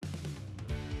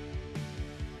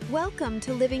Welcome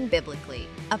to Living Biblically,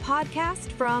 a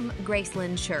podcast from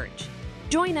Graceland Church.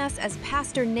 Join us as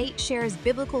Pastor Nate shares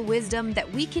biblical wisdom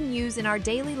that we can use in our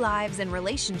daily lives and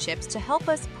relationships to help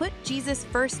us put Jesus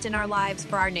first in our lives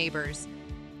for our neighbors.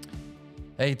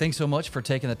 Hey, thanks so much for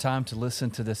taking the time to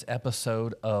listen to this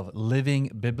episode of Living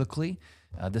Biblically.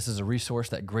 This is a resource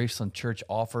that Graceland Church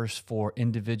offers for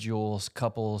individuals,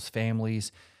 couples,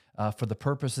 families, for the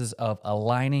purposes of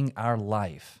aligning our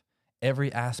life,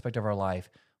 every aspect of our life,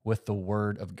 with the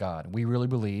Word of God. We really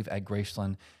believe at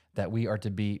Graceland that we are to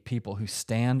be people who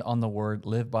stand on the Word,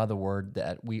 live by the Word,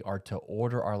 that we are to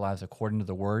order our lives according to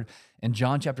the Word. In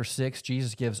John chapter 6,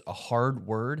 Jesus gives a hard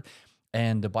word,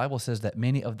 and the Bible says that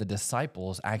many of the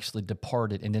disciples actually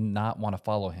departed and did not want to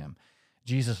follow him.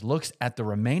 Jesus looks at the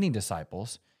remaining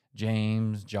disciples,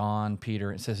 James, John, Peter,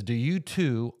 and says, "Do you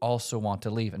too also want to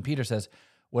leave?" And Peter says,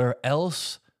 "Where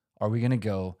else are we going to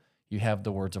go? You have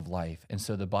the words of life." And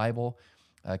so the Bible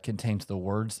contains the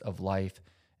words of life,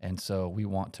 and so we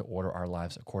want to order our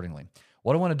lives accordingly.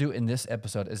 What I want to do in this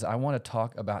episode is I want to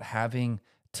talk about having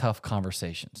tough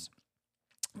conversations.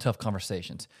 Tough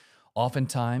conversations.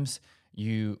 Oftentimes,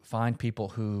 you find people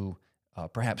who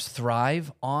perhaps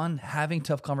thrive on having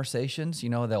tough conversations.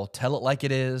 You know, they'll tell it like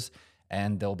it is,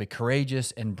 and they'll be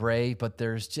courageous and brave, but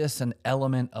there's just an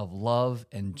element of love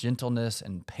and gentleness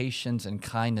and patience and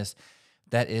kindness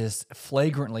that is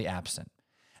flagrantly absent.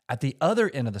 At the other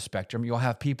end of the spectrum, you'll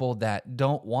have people that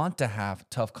don't want to have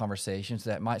tough conversations,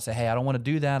 that might say, "Hey, I don't want to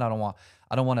do that. I don't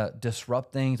want to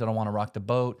disrupt things. I don't want to rock the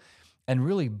boat." And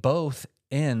really, both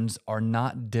ends are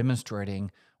not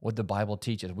demonstrating what the Bible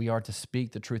teaches. We are to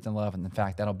speak the truth in love, and in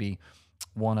fact, that'll be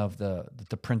one of the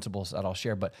principles that I'll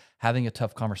share. But having a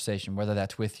tough conversation, whether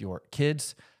that's with your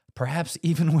kids, perhaps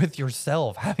even with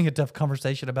yourself, having a tough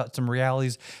conversation about some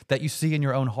realities that you see in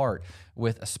your own heart,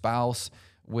 with a spouse,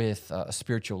 with a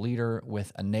spiritual leader,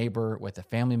 with a neighbor, with a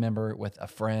family member, with a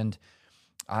friend.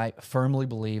 I firmly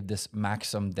believe this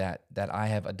maxim that I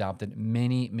have adopted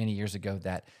many, many years ago,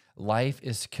 that life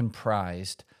is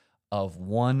comprised of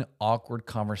one awkward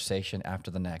conversation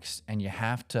after the next, and you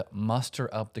have to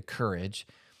muster up the courage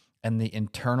and the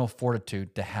internal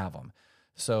fortitude to have them.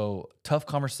 So tough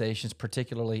conversations,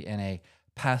 particularly in a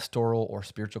pastoral or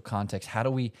spiritual context, how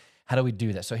do we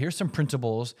do that? So here's some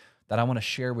principles that I want to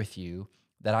share with you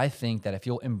that I think that if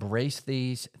you'll embrace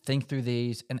these, think through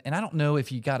these, and I don't know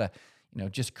if you got to,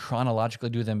 just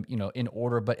chronologically do them, in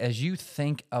order, but as you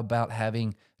think about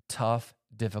having tough,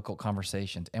 difficult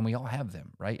conversations, and we all have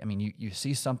them, right? I mean, you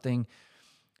see something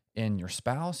in your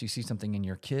spouse, you see something in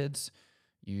your kids,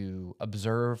 you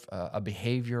observe a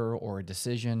behavior or a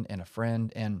decision in a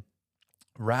friend, and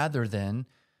rather than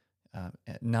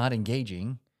not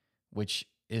engaging, which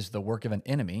is the work of an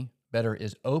enemy, better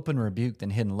is open rebuke than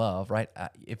hidden love, right?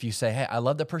 If you say, "Hey, I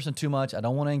love that person too much. I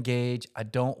don't want to engage. I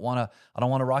don't want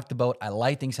to rock the boat. I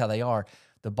like things how they are."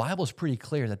 The Bible is pretty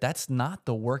clear that that's not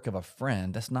the work of a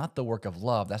friend. That's not the work of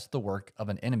love. That's the work of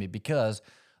an enemy, because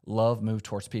love moves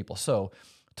towards people. So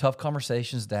tough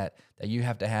conversations that you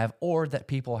have to have, or that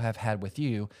people have had with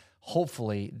you,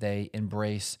 hopefully they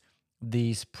embrace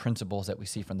these principles that we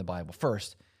see from the Bible.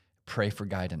 First, pray for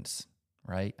guidance,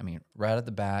 right? I mean, right at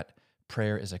the bat,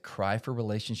 prayer is a cry for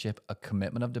relationship, a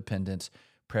commitment of dependence.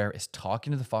 Prayer is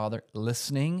talking to the Father,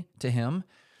 listening to Him,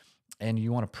 and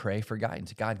you want to pray for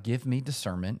guidance. God, give me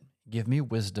discernment, give me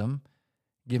wisdom,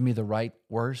 give me the right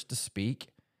words to speak,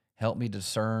 help me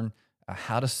discern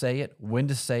how to say it, when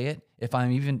to say it, if I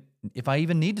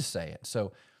even need to say it.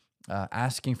 So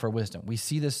asking for wisdom. We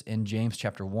see this in James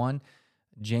chapter 1.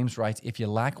 James writes, "If you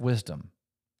lack wisdom,"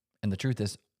 and the truth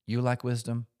is, you lack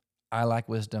wisdom, I lack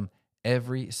wisdom,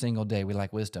 every single day we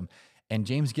lack wisdom. And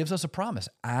James gives us a promise.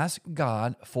 Ask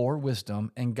God for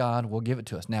wisdom, and God will give it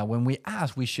to us. Now, when we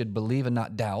ask, we should believe and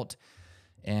not doubt,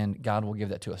 and God will give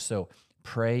that to us. So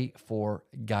pray for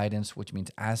guidance, which means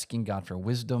asking God for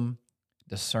wisdom,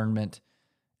 discernment,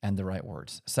 and the right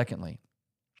words. Secondly,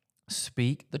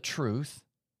 speak the truth.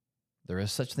 There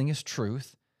is such thing as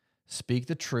truth. Speak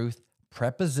the truth,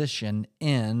 preposition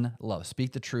in love.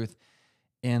 Speak the truth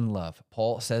in love.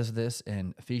 Paul says this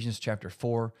in Ephesians chapter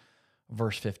 4,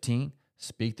 verse 15.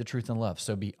 Speak the truth in love.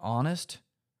 So be honest,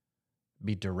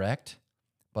 be direct,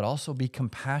 but also be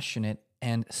compassionate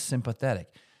and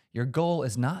sympathetic. Your goal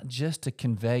is not just to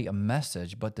convey a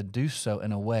message, but to do so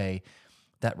in a way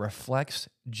that reflects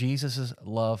Jesus'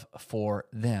 love for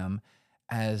them,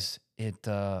 as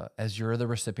you're the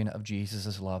recipient of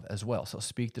Jesus' love as well. So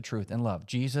speak the truth in love.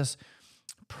 Jesus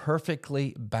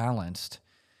perfectly balanced,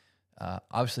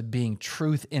 obviously being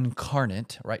truth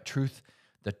incarnate, right? Truth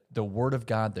the Word of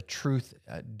God, the truth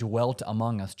dwelt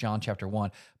among us, John chapter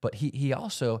 1. But he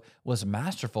also was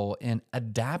masterful in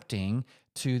adapting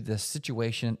to the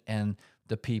situation and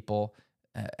the people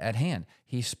at hand.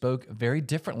 He spoke very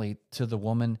differently to the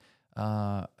woman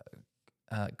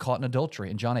caught in adultery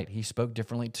in John 8. He spoke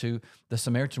differently to the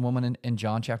Samaritan woman in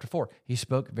John chapter 4. He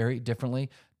spoke very differently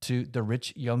to the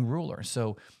rich young ruler.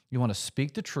 So you want to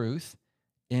speak the truth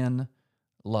in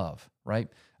love, right?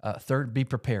 Third, be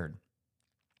prepared.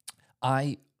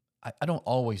 I don't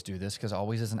always do this because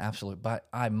always isn't absolute, but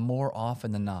I more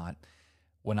often than not,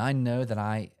 when I know that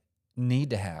I need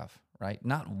to have, right,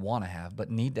 not want to have, but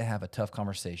need to have a tough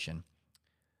conversation,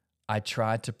 I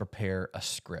try to prepare a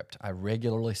script. I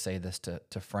regularly say this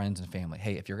to friends and family.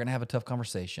 Hey, if you're going to have a tough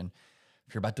conversation,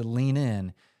 if you're about to lean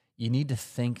in, you need to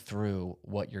think through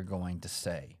what you're going to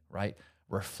say, right?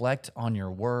 Reflect on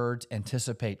your words,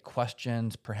 anticipate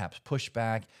questions, perhaps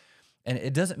pushback. And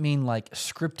it doesn't mean like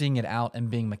scripting it out and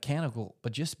being mechanical,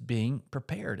 but just being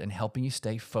prepared and helping you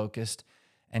stay focused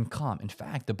and calm. In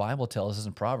fact, the Bible tells us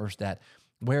in Proverbs that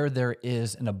where there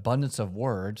is an abundance of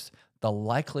words, the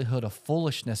likelihood of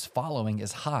foolishness following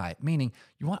is high. Meaning,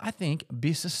 you want, I think,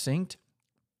 be succinct,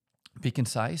 be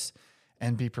concise,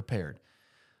 and be prepared.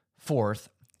 Fourth,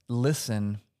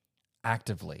 listen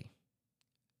actively.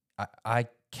 I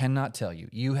cannot tell you.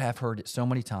 You have heard it so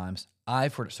many times.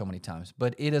 I've heard it so many times.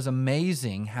 But it is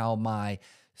amazing how my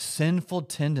sinful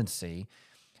tendency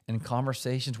in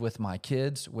conversations with my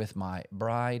kids, with my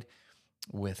bride,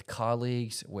 with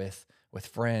colleagues, with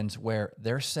friends, where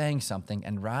they're saying something,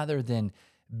 and rather than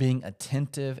being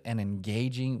attentive and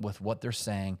engaging with what they're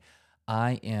saying,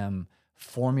 I am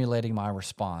formulating my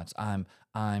response.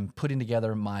 I'm putting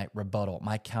together my rebuttal,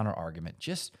 my counter argument.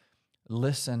 Just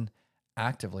listen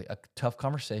actively. A tough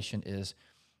conversation is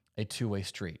a two-way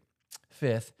street.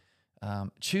 Fifth,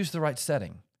 choose the right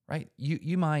setting, right?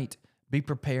 You might be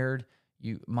prepared.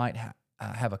 You might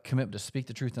have a commitment to speak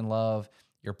the truth in love.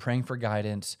 You're praying for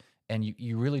guidance, and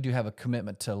you really do have a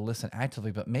commitment to listen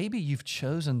actively, but maybe you've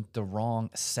chosen the wrong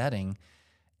setting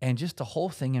and just the whole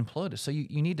thing imploded. So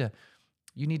you need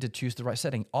to choose the right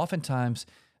setting. Oftentimes,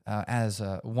 as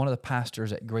one of the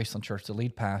pastors at Graceland Church, the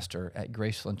lead pastor at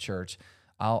Graceland Church,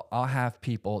 I'll have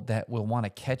people that will want to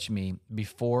catch me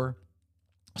before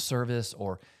service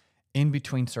or in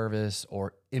between service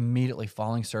or immediately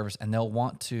following service, and they'll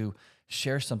want to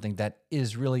share something that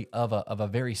is really of a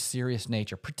very serious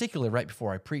nature. Particularly right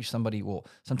before I preach,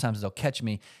 sometimes they'll catch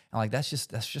me and like that's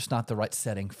just not the right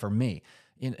setting for me.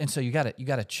 And so you got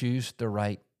to choose the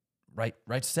right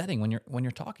setting when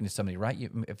you're talking to somebody, right?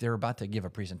 If they're about to give a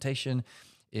presentation,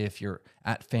 if you're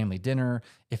at family dinner,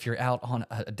 if you're out on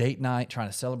a date night trying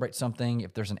to celebrate something,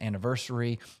 if there's an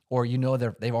anniversary, or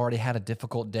they've already had a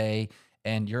difficult day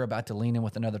and you're about to lean in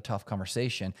with another tough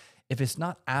conversation. If it's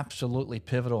not absolutely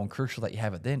pivotal and crucial that you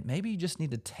have it then, maybe you just need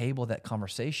to table that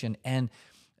conversation and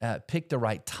pick the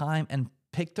right time and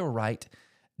pick the right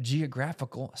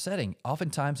geographical setting.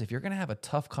 Oftentimes, if you're going to have a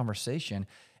tough conversation,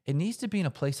 it needs to be in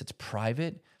a place that's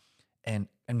private and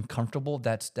comfortable,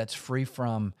 that's free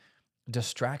from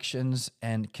distractions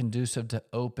and conducive to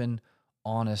open,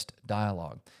 honest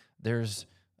dialogue. There's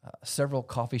several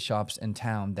coffee shops in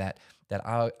town that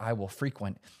I will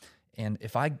frequent. And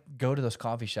if I go to those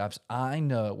coffee shops, I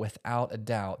know without a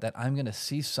doubt that I'm going to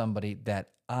see somebody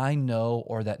that I know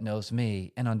or that knows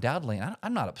me. And undoubtedly,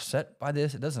 I'm not upset by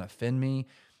this. It doesn't offend me.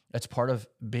 It's part of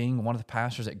being one of the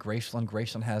pastors at Graceland.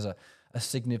 Graceland has a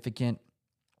significant,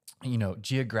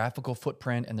 geographical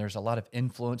footprint, and there's a lot of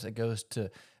influence that goes to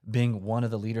being one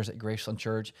of the leaders at Graceland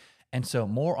Church. And so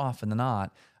more often than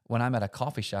not, when I'm at a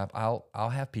coffee shop, I'll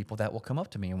have people that will come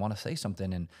up to me and want to say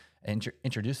something and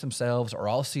introduce themselves, or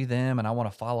I'll see them and I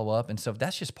want to follow up. And so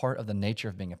that's just part of the nature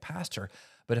of being a pastor.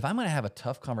 But if I'm going to have a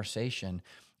tough conversation,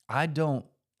 I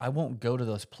won't go to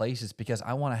those places because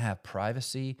I want to have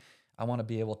privacy. I want to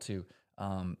be able to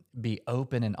be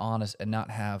open and honest and not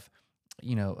have,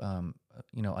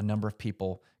 a number of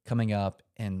people coming up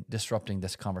and disrupting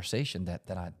this conversation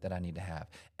that I need to have,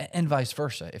 and vice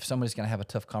versa. If somebody's going to have a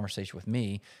tough conversation with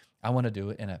me, I want to do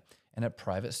it in a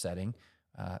private setting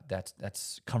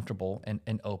that's comfortable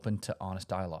and open to honest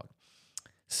dialogue.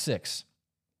 6,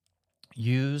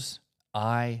 use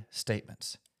I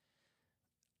statements.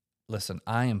 Listen,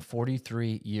 I am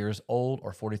 43 years old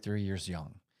or 43 years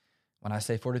young. When I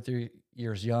say 43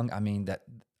 years young, I mean that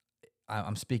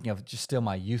I'm speaking of just still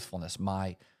my youthfulness,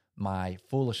 my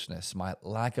foolishness, my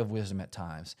lack of wisdom at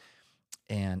times.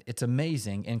 And it's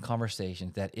amazing in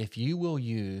conversations that if you will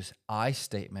use I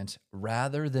statements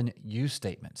rather than you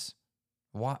statements.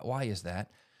 Why is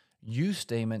that? You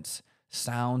statements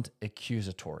sound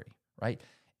accusatory, right?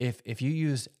 if you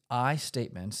use I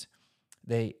statements,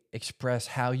 they express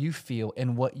how you feel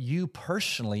and what you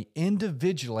personally,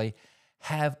 individually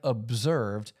have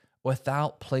observed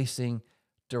without placing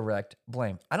direct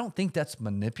blame. I don't think that's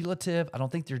manipulative. I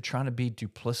don't think they're trying to be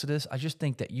duplicitous. I just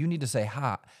think that you need to say,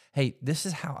 hey, this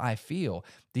is how I feel.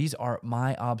 These are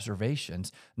my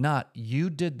observations, not you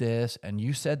did this and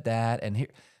you said that. And here,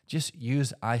 just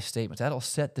use I statements. That'll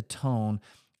set the tone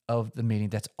of the meeting.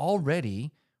 That's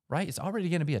already, right? It's already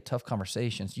going to be a tough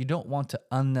conversation. So you don't want to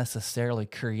unnecessarily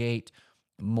create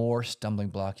more stumbling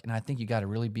blocks. And I think you got to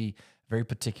really be very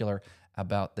particular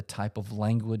about the type of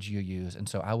language you use. And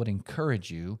so I would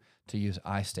encourage you to use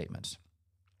I statements.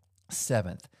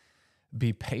 Seventh,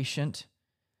 be patient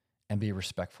and be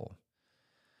respectful.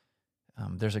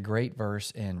 There's a great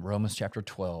verse in Romans chapter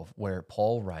 12 where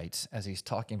Paul writes, as he's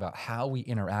talking about how we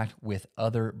interact with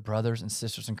other brothers and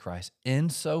sisters in Christ,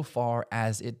 insofar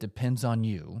as it depends on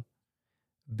you,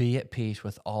 be at peace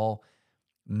with all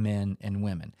men and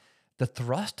women. The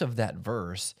thrust of that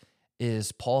verse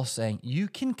is Paul saying you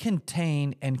can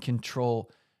contain and control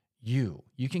you.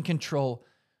 You can control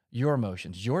your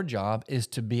emotions. Your job is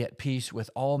to be at peace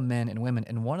with all men and women.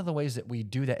 And one of the ways that we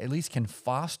do that, at least can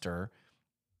foster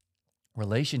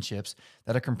relationships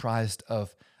that are comprised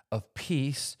of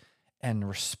peace and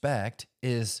respect,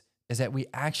 is that we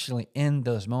actually, in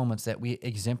those moments, that we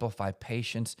exemplify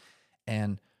patience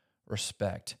and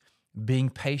respect. Being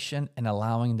patient and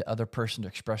allowing the other person to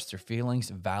express their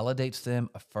feelings validates them,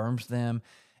 affirms them.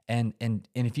 And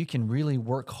if you can really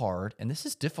work hard, and this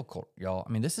is difficult, y'all.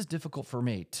 I mean, this is difficult for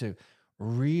me to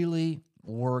really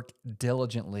work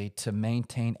diligently to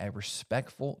maintain a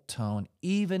respectful tone,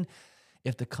 even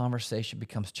if the conversation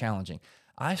becomes challenging.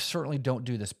 I certainly don't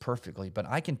do this perfectly, but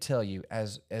I can tell you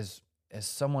as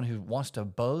someone who wants to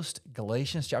boast,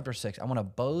 Galatians chapter 6, I want to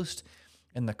boast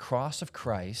in the cross of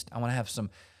Christ. I want to have some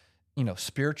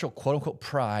spiritual quote unquote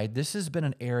pride. This has been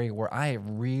an area where I have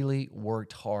really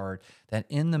worked hard, that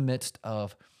in the midst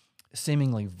of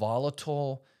seemingly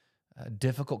volatile,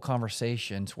 difficult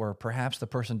conversations where perhaps the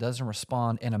person doesn't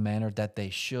respond in a manner that they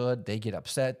should, they get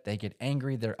upset, they get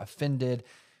angry, they're offended,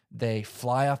 they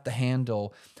fly off the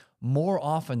handle. More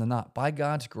often than not, by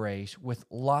God's grace, with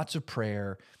lots of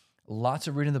prayer, lots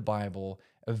of reading the Bible,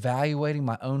 evaluating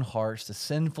my own hearts, the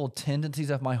sinful tendencies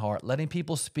of my heart, letting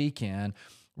people speak in,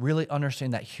 really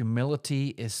understand that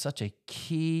humility is such a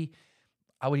key,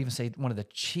 I would even say one of the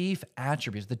chief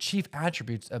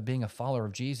attributes of being a follower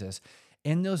of Jesus.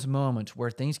 In those moments where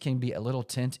things can be a little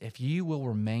tense, if you will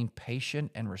remain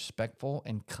patient and respectful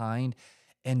and kind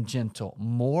and gentle,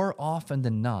 more often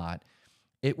than not,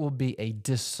 it will be a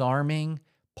disarming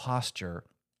posture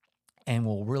and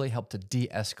will really help to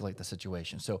de-escalate the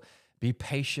situation. So be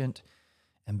patient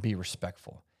and be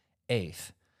respectful.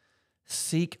 Eighth,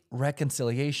 seek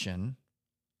reconciliation,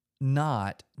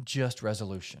 not just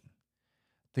resolution.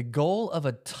 The goal of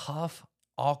a tough,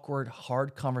 awkward,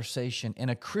 hard conversation in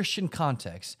a Christian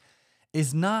context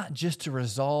is not just to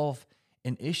resolve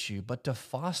an issue, but to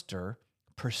foster,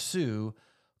 pursue,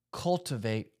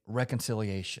 cultivate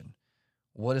reconciliation.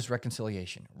 What is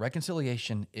reconciliation?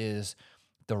 Reconciliation is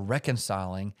the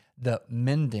reconciling, the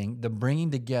mending, the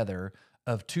bringing together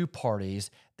of two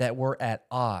parties that were at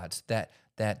odds, that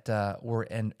were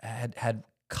and had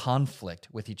conflict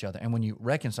with each other. And when you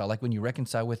reconcile, like when you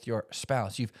reconcile with your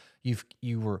spouse,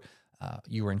 you were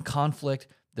in conflict.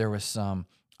 There was some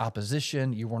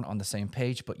opposition. You weren't on the same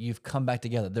page, but you've come back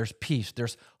together. There's peace.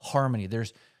 There's harmony.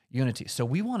 There's unity. So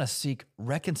we want to seek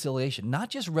reconciliation, not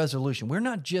just resolution. We're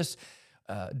not just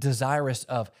desirous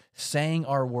of saying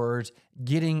our words,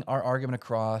 getting our argument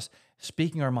across,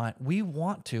 speaking our mind. We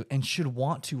want to and should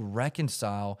want to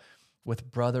reconcile with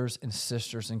brothers and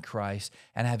sisters in Christ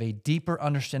and have a deeper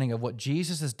understanding of what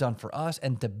Jesus has done for us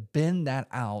and to bend that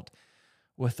out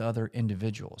with other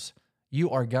individuals. You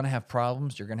are going to have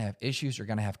problems. You're going to have issues. You're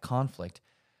going to have conflict.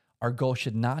 Our goal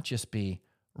should not just be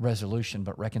resolution,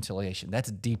 but reconciliation. That's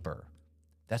deeper.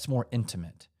 That's more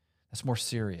intimate. That's more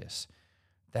serious.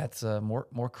 That's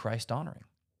more Christ-honoring.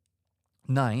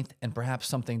 Ninth, and perhaps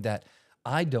something that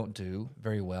I don't do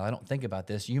very well, I don't think about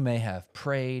this, you may have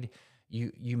prayed,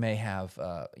 you may have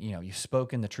you've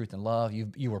spoken the truth in love,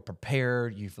 you were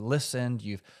prepared, you've listened,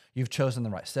 you've chosen the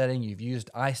right setting, you've used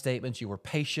I statements, you were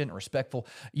patient, respectful.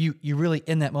 You really,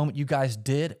 in that moment, you guys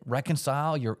did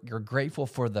reconcile. You're grateful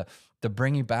for the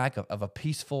bringing back of a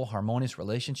peaceful, harmonious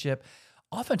relationship.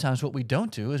 Oftentimes what we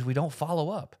don't do is we don't follow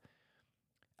up.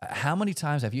 How many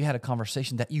times have you had a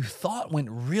conversation that you thought went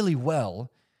really well,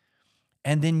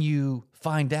 and then you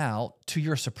find out, to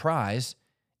your surprise,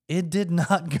 it did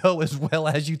not go as well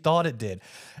as you thought it did?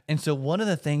 And so one of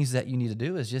the things that you need to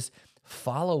do is just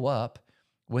follow up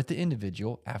with the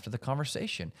individual after the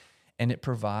conversation. And it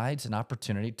provides an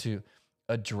opportunity to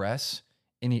address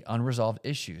any unresolved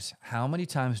issues. How many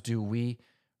times do we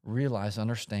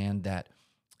understand that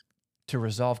to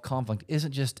resolve conflict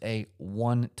isn't just a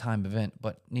one-time event,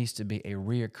 but needs to be a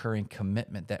reoccurring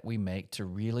commitment that we make to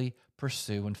really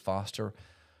pursue and foster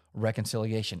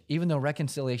reconciliation? Even though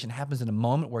reconciliation happens in a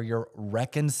moment where you're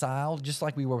reconciled, just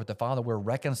like we were with the Father, we're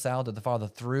reconciled to the Father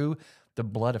through the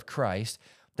blood of Christ.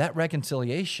 That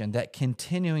reconciliation, that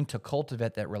continuing to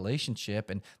cultivate that relationship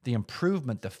and the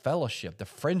improvement, the fellowship, the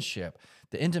friendship,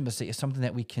 the intimacy is something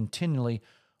that we continually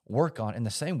work on. In the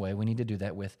same way, we need to do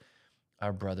that with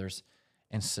our brothers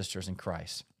and sisters in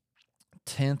Christ.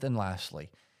 10th and lastly,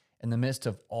 in the midst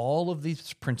of all of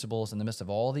these principles, in the midst of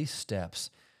all these steps,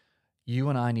 you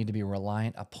and I need to be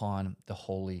reliant upon the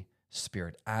Holy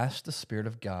Spirit. Ask the Spirit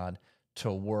of God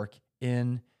to work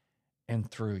in and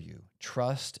through you.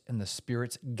 Trust in the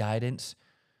Spirit's guidance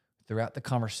throughout the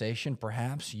conversation.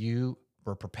 Perhaps you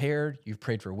were prepared, you've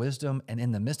prayed for wisdom, and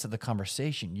in the midst of the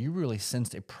conversation, you really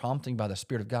sensed a prompting by the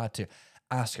Spirit of God to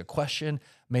ask a question,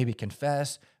 maybe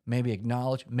confess, maybe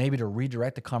acknowledge, maybe to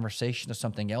redirect the conversation to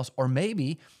something else, or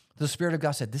maybe the Spirit of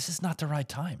God said, this is not the right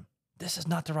time. This is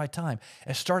not the right time.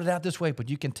 It started out this way, but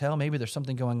you can tell maybe there's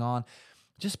something going on.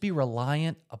 Just be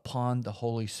reliant upon the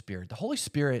Holy Spirit. The Holy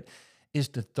Spirit is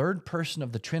the third person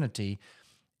of the Trinity,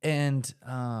 and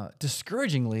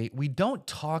discouragingly, we don't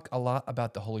talk a lot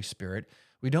about the Holy Spirit.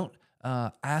 We don't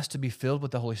ask to be filled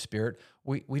with the Holy Spirit.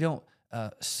 We don't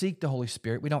seek the Holy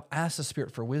Spirit. We don't ask the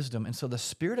Spirit for wisdom. And so the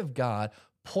Spirit of God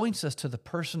points us to the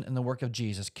person and the work of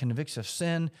Jesus, convicts of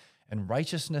sin and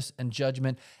righteousness and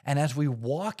judgment. And as we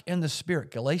walk in the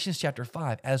Spirit, Galatians chapter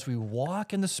 5, as we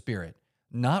walk in the Spirit,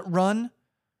 not run,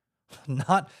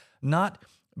 not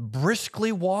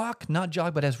briskly walk, not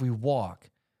jog, but as we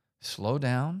walk, slow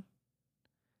down,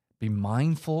 be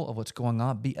mindful of what's going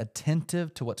on, be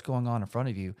attentive to what's going on in front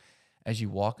of you. As you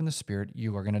walk in the Spirit,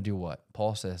 you are going to do what?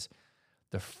 Paul says,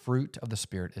 the fruit of the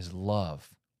Spirit is love,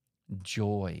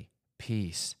 joy,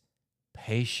 peace,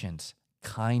 patience,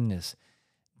 kindness,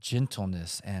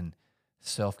 gentleness, and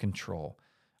self-control.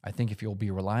 I think if you'll be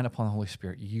reliant upon the Holy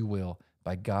Spirit, you will,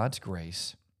 by God's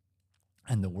grace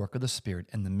and the work of the Spirit,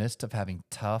 in the midst of having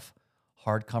tough,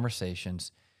 hard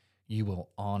conversations, you will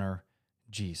honor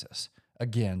Jesus.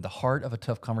 Again, the heart of a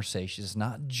tough conversation is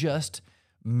not just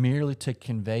merely to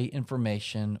convey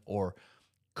information or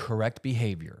correct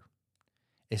behavior.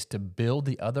 It's to build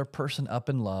the other person up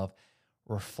in love,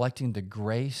 reflecting the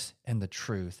grace and the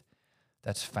truth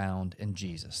that's found in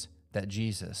Jesus, that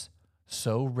Jesus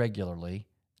so regularly,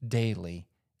 daily,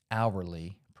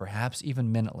 hourly, perhaps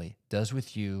even minutely, does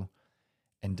with you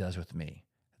and does with me.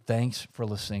 Thanks for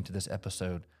listening to this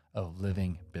episode of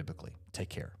Living Biblically. Take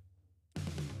care.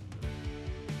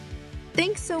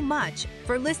 Thanks so much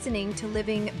for listening to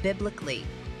Living Biblically.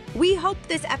 We hope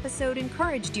this episode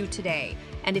encouraged you today.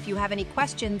 And if you have any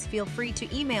questions, feel free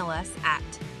to email us at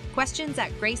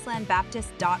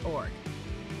questions@gracelandbaptist.org.